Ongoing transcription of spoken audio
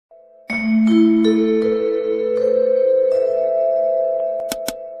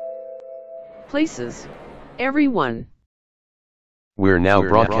places. Everyone. We're now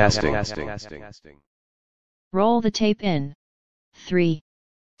broadcasting. Roll the tape in 3,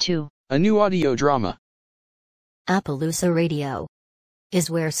 2. A new audio drama. Appaloosa Radio is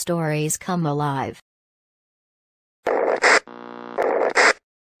where stories come alive.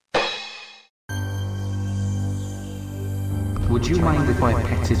 Would you mind if I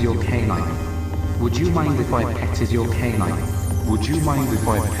petted your canine? Would you mind if I petted your canine? Would you mind if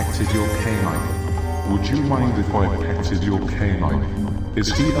I petted your canine? Would you mind if I petted your canine?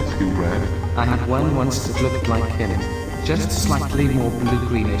 Is he a purebred? I had one once that looked like him, just slightly more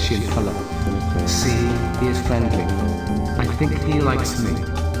blue-greenish in color. See, he is friendly. I think he likes me.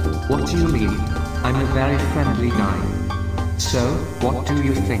 What do you mean? I'm a very friendly guy. So, what do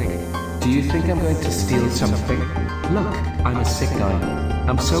you think? Do you think I'm going to steal something? Look, I'm a sick guy.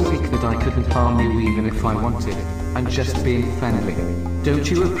 I'm so weak that I couldn't harm you even if I wanted. I'm just being friendly.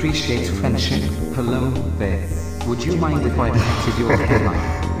 Don't you appreciate friendship? Hello there. Would you mind if I petted your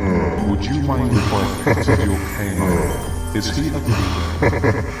canine? Would you mind if I petted your canine? Is he a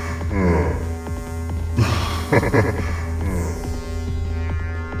purebred?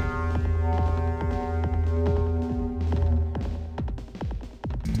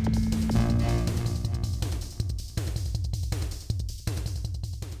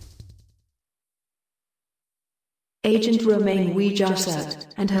 Agent Romaine Ouijasat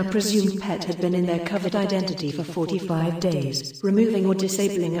and her presumed pet had been in their covered identity for 45 days, removing or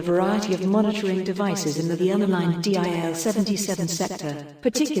disabling a variety of monitoring devices in the unaligned DIL-77 sector,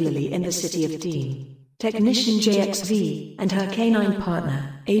 particularly in the city of Dean. Technician JXV and her canine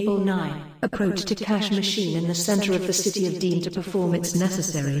partner, Able 9, approached a cash machine in the center of the city of Dean to perform its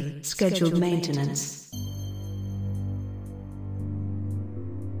necessary, scheduled maintenance.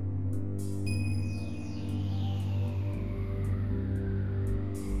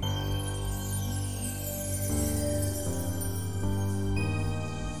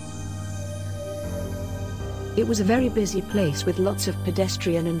 It was a very busy place with lots of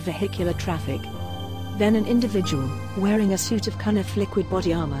pedestrian and vehicular traffic. Then an individual, wearing a suit of Cunniff liquid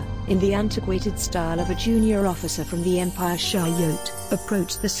body armor, in the antiquated style of a junior officer from the Empire Shah Yacht,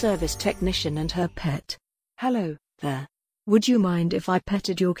 approached the service technician and her pet. "Hello, there. Would you mind if I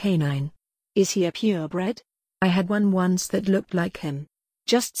petted your canine? Is he a purebred? I had one once that looked like him.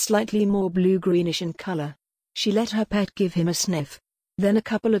 Just slightly more blue-greenish in color." She let her pet give him a sniff. Then a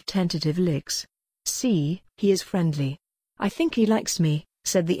couple of tentative licks. "See, he is friendly. I think he likes me,"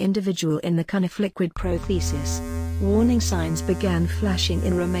 said the individual in the Cunniff liquid prothesis. Warning signs began flashing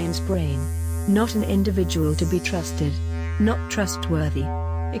in Romaine's brain. Not an individual to be trusted. Not trustworthy.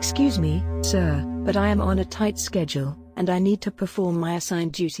 "Excuse me, sir, but I am on a tight schedule, and I need to perform my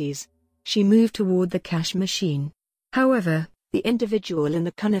assigned duties." She moved toward the cash machine. However, the individual in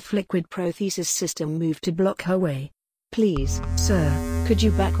the Cunniff liquid prothesis system moved to block her way. "Please, sir, could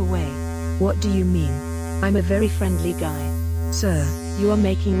you back away?" "What do you mean? I'm a very friendly guy. Sir, you are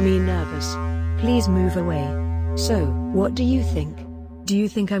making me nervous. Please move away." "So, what do you think? Do you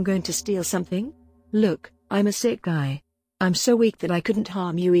think I'm going to steal something? Look, I'm a sick guy. I'm so weak that I couldn't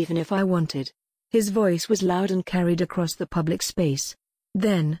harm you even if I wanted." His voice was loud and carried across the public space.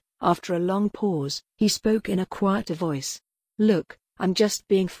 Then, after a long pause, he spoke in a quieter voice. "Look, I'm just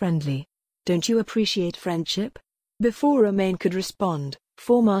being friendly. Don't you appreciate friendship?" Before Romaine could respond,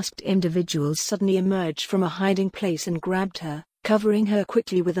 four masked individuals suddenly emerged from a hiding place and grabbed her, covering her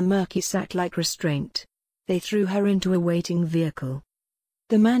quickly with a murky sack-like restraint. They threw her into a waiting vehicle.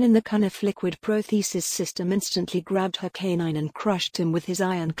 The man in the Cunniff liquid prothesis system instantly grabbed her canine and crushed him with his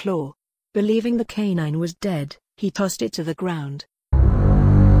iron claw. Believing the canine was dead, he tossed it to the ground.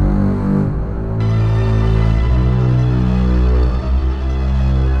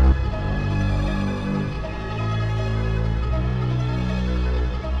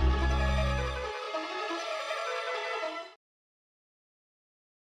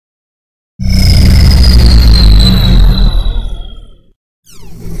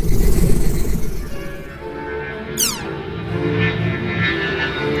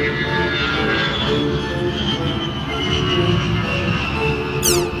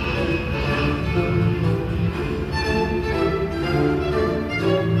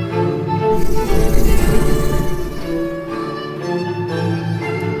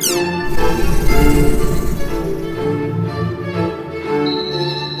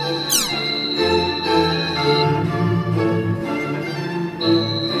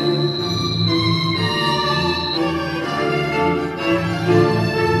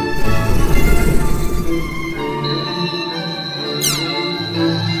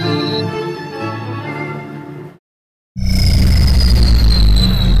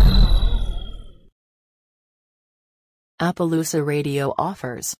 Appaloosa Radio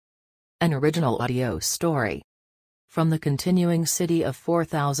offers an original audio story from the continuing City of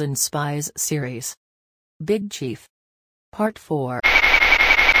 4,000 Spies series. Big Chief. Part 4.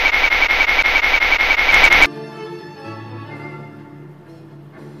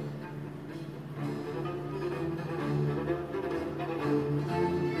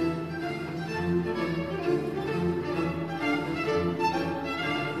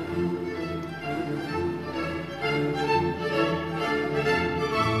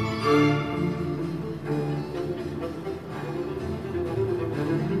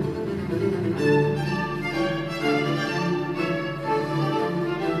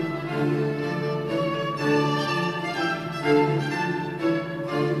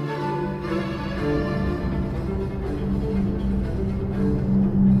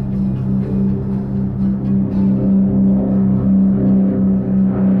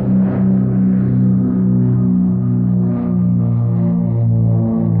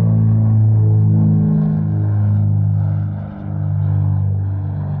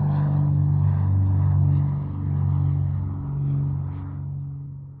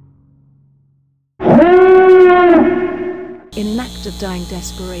 In an act of dying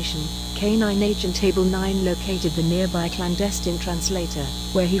desperation, K9 Agent Able 9 located the nearby clandestine translator,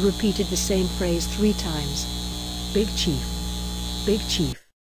 where he repeated the same phrase 3 times. Big Chief. Big Chief.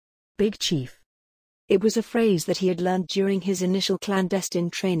 Big Chief. It was a phrase that he had learned during his initial clandestine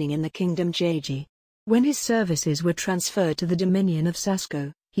training in the Kingdom JG. When his services were transferred to the Dominion of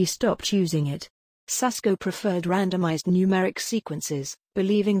Sasko, he stopped using it. Sasko preferred randomized numeric sequences,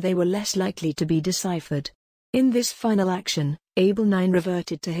 believing they were less likely to be deciphered. In this final action, Able 9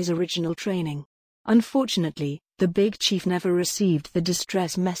 reverted to his original training. Unfortunately, the Big Chief never received the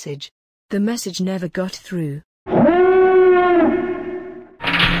distress message. The message never got through.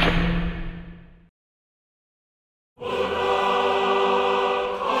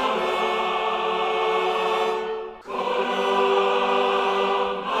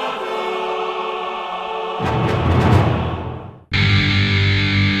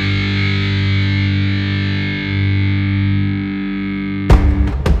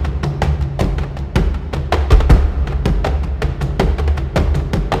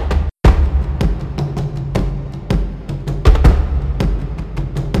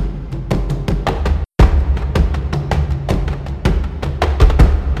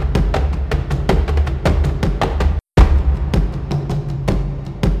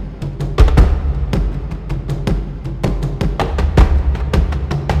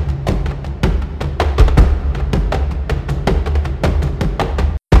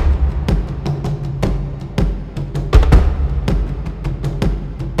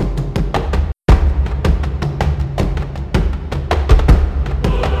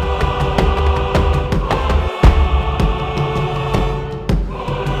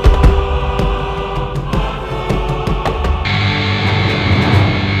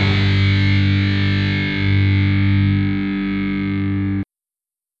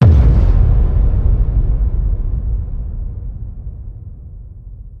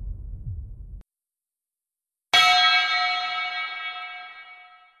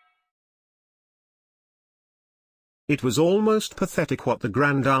 It was almost pathetic what the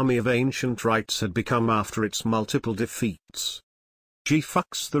Grand Army of Ancient Rites had become after its multiple defeats.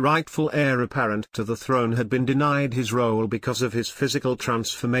 G-Fux, the rightful heir apparent to the throne, had been denied his role because of his physical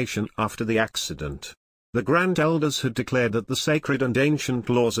transformation after the accident. The Grand Elders had declared that the sacred and ancient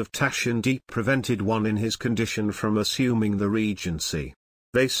laws of Tashin Deep prevented one in his condition from assuming the regency.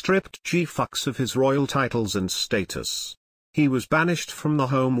 They stripped G-Fux of his royal titles and status. He was banished from the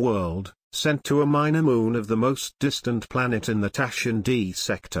home world, sent to a minor moon of the most distant planet in the Tashin D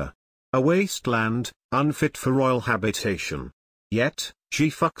sector. A wasteland, unfit for royal habitation. Yet,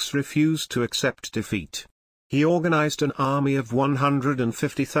 G-Fux refused to accept defeat. He organized an army of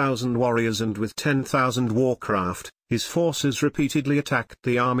 150,000 warriors, and with 10,000 warcraft, his forces repeatedly attacked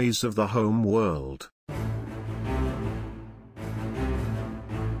the armies of the home world.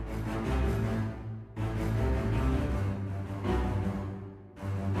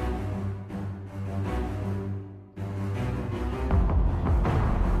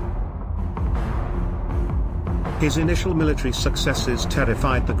 His initial military successes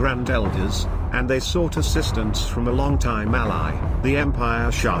terrified the Grand Elders, and they sought assistance from a longtime ally, the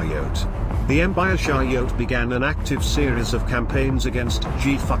Empire Shayot. The Empire Shayot began an active series of campaigns against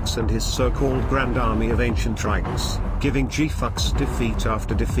G-Fux and his so-called Grand Army of Ancient Rites, giving G-Fux defeat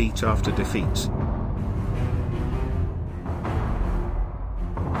after defeat after defeat.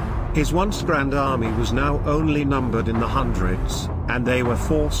 His once grand army was now only numbered in the hundreds, and they were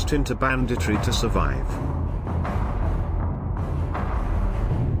forced into banditry to survive.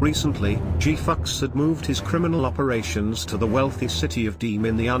 Recently, G-Fux had moved his criminal operations to the wealthy city of Deem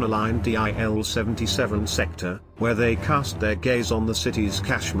in the unaligned DIL-77 sector, where they cast their gaze on the city's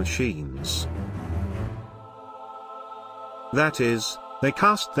cash machines. That is, they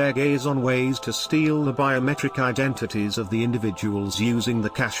cast their gaze on ways to steal the biometric identities of the individuals using the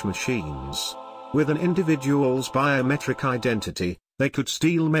cash machines. With an individual's biometric identity, they could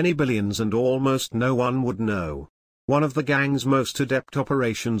steal many billions and almost no one would know. One of the gang's most adept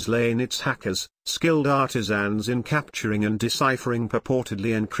operations lay in its hackers, skilled artisans in capturing and deciphering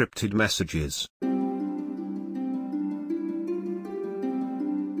purportedly encrypted messages.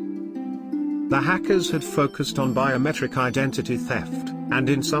 The hackers had focused on biometric identity theft, and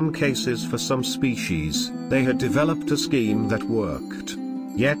in some cases for some species, they had developed a scheme that worked.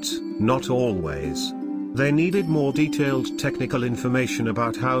 Yet, not always. They needed more detailed technical information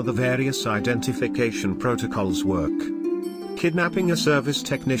about how the various identification protocols work. Kidnapping a service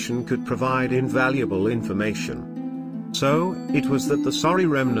technician could provide invaluable information. So, it was that the sorry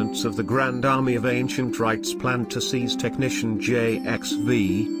remnants of the Grand Army of Ancient Rites planned to seize Technician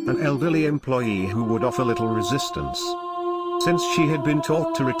JXV, an elderly employee who would offer little resistance. Since she had been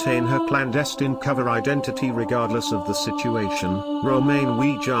taught to retain her clandestine cover identity regardless of the situation, Romaine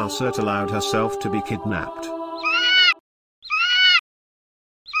Wejarsert allowed herself to be kidnapped.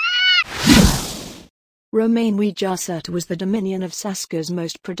 Romaine Wejarsert was the Dominion of Sasko's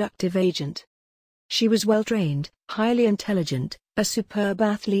most productive agent. She was well-trained, highly intelligent, a superb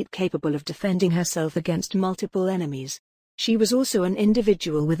athlete capable of defending herself against multiple enemies. She was also an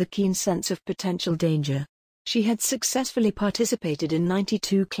individual with a keen sense of potential danger. She had successfully participated in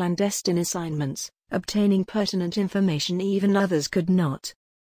 92 clandestine assignments, obtaining pertinent information even others could not.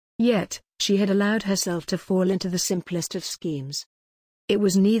 Yet, she had allowed herself to fall into the simplest of schemes. It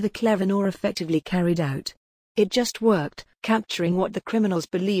was neither clever nor effectively carried out. It just worked, capturing what the criminals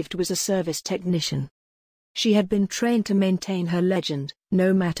believed was a service technician. She had been trained to maintain her legend,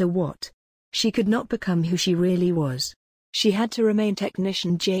 no matter what. She could not become who she really was. She had to remain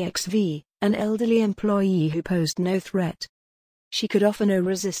Technician JXV, an elderly employee who posed no threat. She could offer no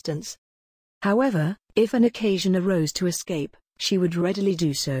resistance. However, if an occasion arose to escape, she would readily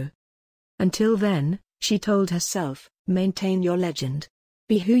do so. Until then, she told herself, maintain your legend.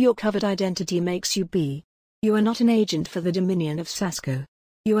 Be who your covered identity makes you be. You are not an agent for the Dominion of Sasko.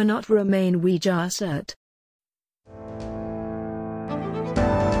 You are not Romaine Wejarsert.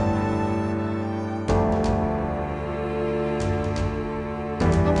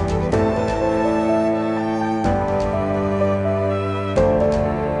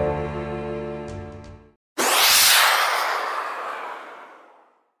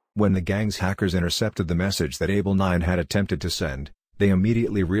 When the gang's hackers intercepted the message that Able 9 had attempted to send, they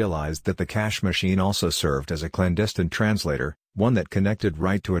immediately realized that the cash machine also served as a clandestine translator, one that connected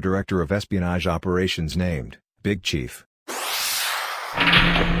right to a director of espionage operations named Big Chief.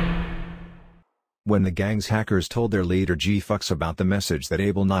 When the gang's hackers told their leader G-Fux about the message that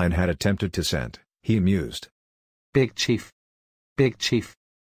Able 9 had attempted to send, he mused. Big Chief. Big Chief.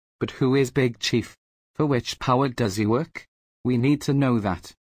 But who is Big Chief? For which power does he work? We need to know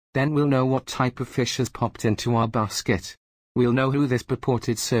that. Then we'll know what type of fish has popped into our basket. We'll know who this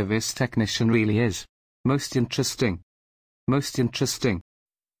purported service technician really is. Most interesting. Most interesting.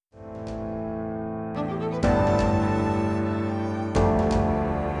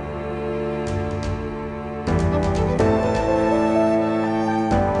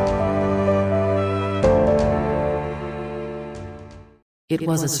 It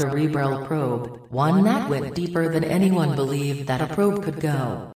was a cerebral probe, one that went deeper than anyone believed that a probe could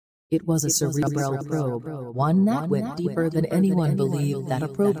go. It was a cerebral probe, one that went deeper than anyone believed that a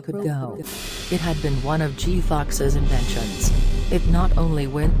probe could go. It had been one of G-Fux's inventions. It not only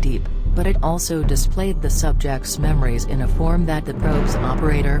went deep, but it also displayed the subject's memories in a form that the probe's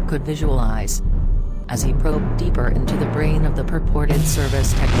operator could visualize. As he probed deeper into the brain of the purported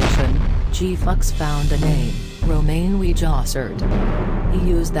service technician, G-Fux found a name, Romaine Wejarsert. He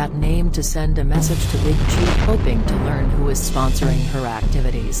used that name to send a message to Big Chief, hoping to learn who is sponsoring her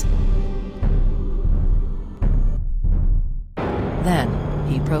activities. Then,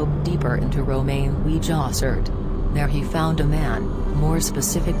 he probed deeper into Romaine Wejarsert. There he found a man, more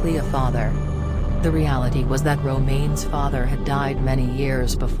specifically a father. The reality was that Romaine's father had died many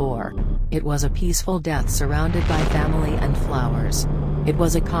years before. It was a peaceful death surrounded by family and flowers. It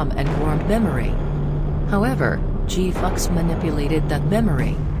was a calm and warm memory. However, G-Fux manipulated that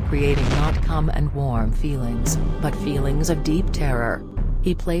memory, creating not calm and warm feelings, but feelings of deep terror.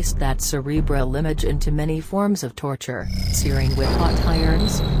 He placed that cerebral image into many forms of torture, searing with hot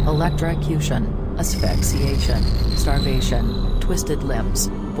irons, electrocution, asphyxiation, starvation, twisted limbs,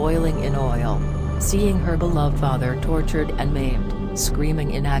 boiling in oil. Seeing her beloved father tortured and maimed,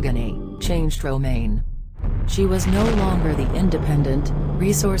 screaming in agony, changed Romaine. She was no longer the independent,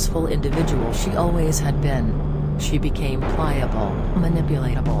 resourceful individual she always had been. She became pliable,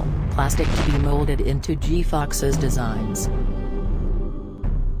 manipulatable, plastic to be molded into G. Fox's designs.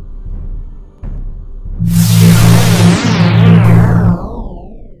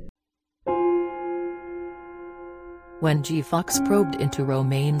 When G. Fox probed into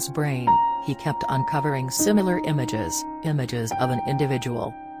Romaine's brain, he kept uncovering similar images of an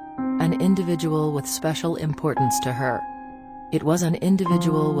individual. An individual with special importance to her. It was an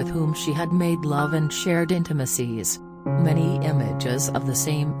individual with whom she had made love and shared intimacies. Many images of the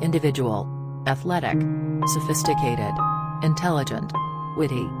same individual. Athletic. Sophisticated. Intelligent.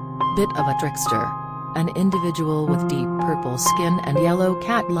 Witty. Bit of a trickster. An individual with deep purple skin and yellow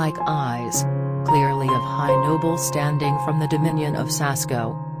cat-like eyes. Clearly of high noble standing from the dominion of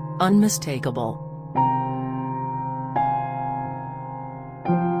Sasco. Unmistakable.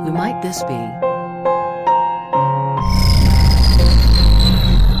 Who might this be?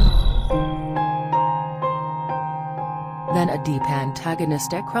 Then a deep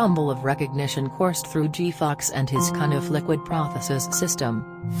antagonistic rumble of recognition coursed through G. Fox and his Cunniff liquid prothesis system.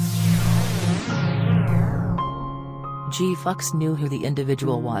 G. Fox knew who the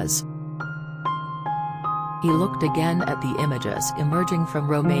individual was. He looked again at the images emerging from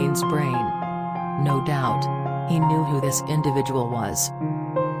Romaine's brain. No doubt, he knew who this individual was.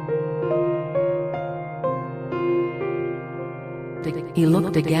 He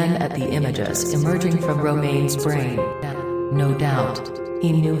looked again at the images emerging from Romaine's brain. No doubt,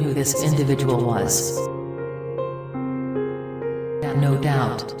 he knew who this individual was. No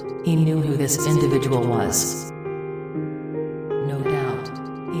doubt, he knew who this individual was. No doubt,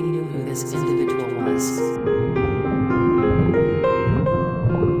 he knew who this individual was.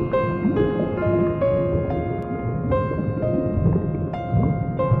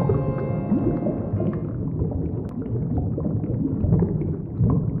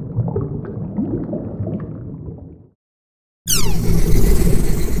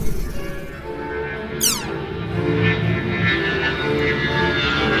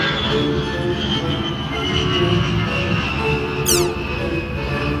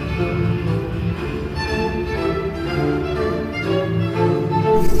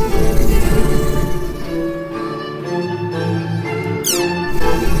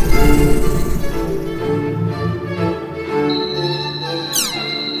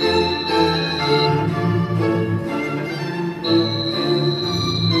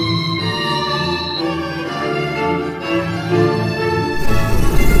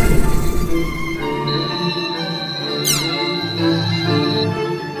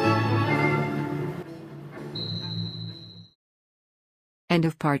 End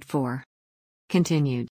of Part 4. Continued.